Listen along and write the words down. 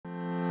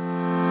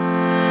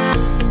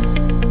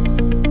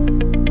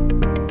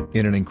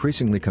In an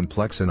increasingly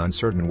complex and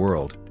uncertain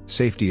world,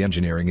 safety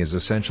engineering is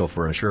essential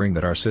for assuring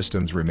that our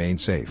systems remain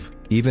safe,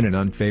 even in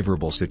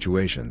unfavorable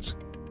situations.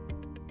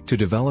 To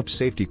develop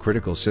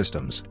safety-critical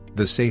systems,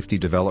 the safety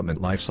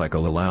development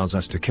lifecycle allows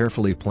us to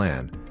carefully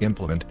plan,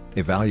 implement,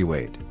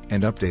 evaluate,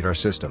 and update our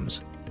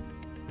systems.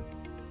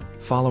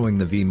 Following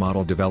the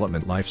V-model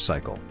development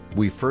lifecycle,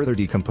 we further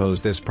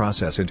decompose this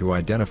process into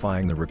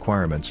identifying the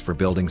requirements for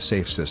building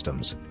safe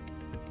systems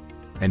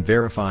and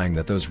verifying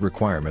that those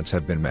requirements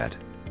have been met.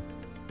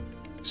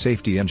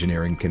 Safety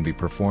engineering can be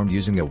performed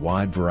using a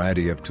wide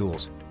variety of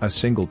tools. A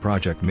single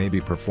project may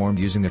be performed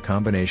using a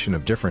combination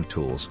of different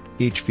tools,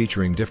 each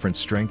featuring different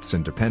strengths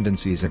and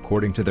dependencies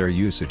according to their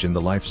usage in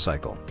the life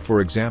cycle.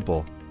 For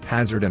example,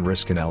 hazard and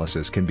risk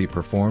analysis can be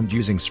performed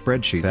using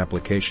spreadsheet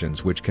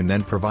applications which can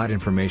then provide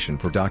information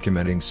for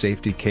documenting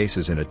safety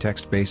cases in a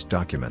text-based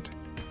document.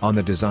 On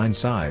the design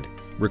side,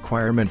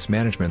 requirements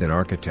management and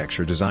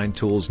architecture design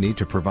tools need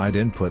to provide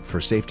input for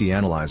safety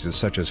analyses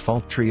such as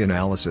fault tree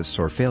analysis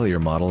or failure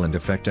model and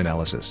defect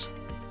analysis.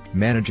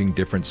 Managing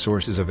different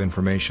sources of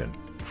information,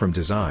 from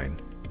design,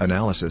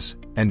 analysis,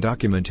 and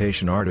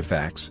documentation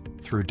artifacts,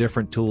 through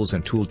different tools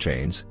and tool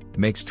chains,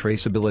 makes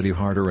traceability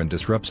harder and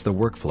disrupts the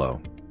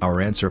workflow.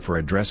 Our answer for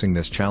addressing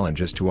this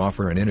challenge is to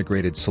offer an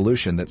integrated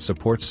solution that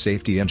supports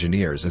safety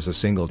engineers as a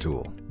single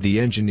tool. The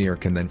engineer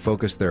can then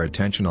focus their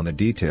attention on the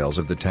details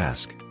of the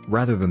task,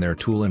 rather than their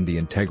tool and the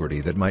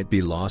integrity that might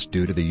be lost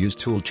due to the used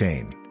tool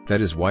chain.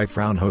 That is why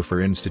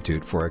Fraunhofer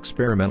Institute for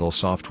Experimental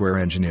Software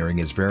Engineering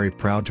is very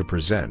proud to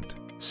present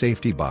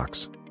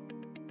SafeTBox.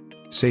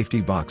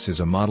 SafeTBox is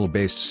a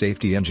model-based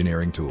safety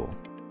engineering tool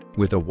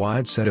with a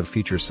wide set of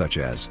features such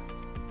as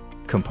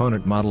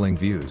component modeling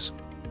views,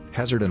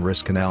 hazard and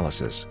risk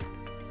analysis,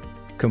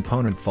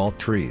 component fault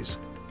trees,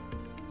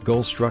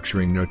 goal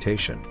structuring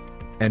notation,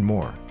 and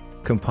more.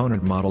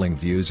 Component modeling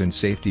views in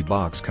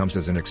SafeTBox comes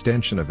as an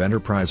extension of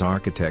Enterprise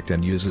Architect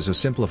and uses a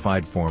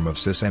simplified form of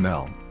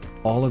SysML.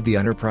 All of the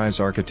Enterprise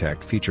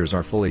Architect features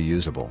are fully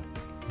usable.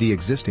 The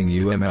existing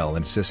UML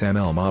and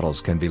SysML models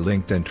can be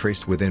linked and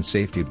traced within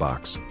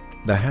SafeTBox.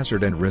 The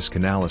Hazard and Risk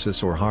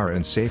Analysis or HAR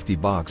in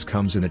SafeTBox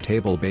comes in a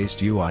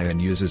table-based UI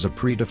and uses a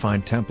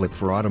predefined template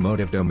for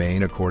automotive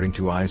domain according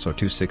to ISO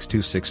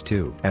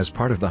 26262. As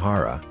part of the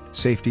HARA,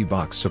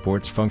 SafeTBox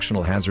supports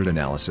functional hazard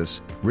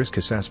analysis, risk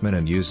assessment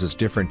and uses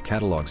different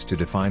catalogs to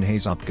define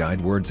HAZOP guide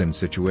words and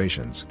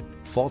situations.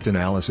 Fault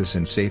analysis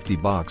in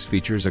SafeTBox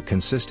features a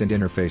consistent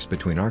interface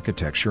between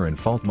architecture and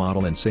fault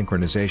model and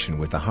synchronization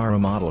with the HARA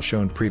model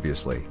shown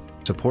previously,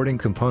 supporting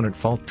component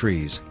fault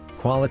trees,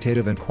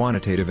 qualitative and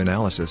quantitative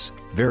analysis,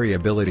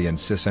 variability and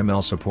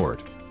SysML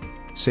support.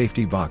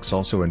 SafeTBox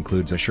also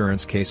includes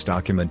assurance case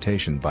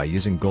documentation by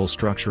using goal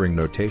structuring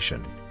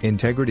notation,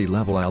 integrity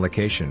level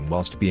allocation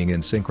whilst being in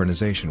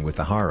synchronization with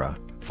the HARA,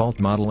 fault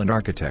model and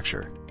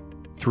architecture.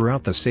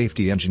 Throughout the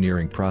safety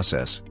engineering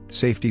process,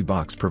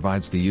 SafeTBox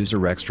provides the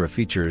user extra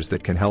features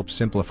that can help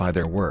simplify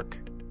their work.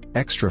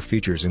 Extra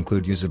features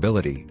include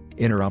usability,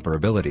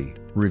 interoperability,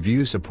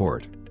 review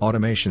support,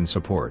 automation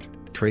support,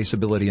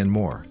 traceability and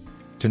more.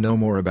 To know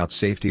more about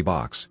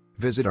SafeTBox,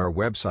 visit our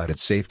website at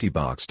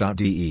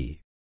safetybox.de.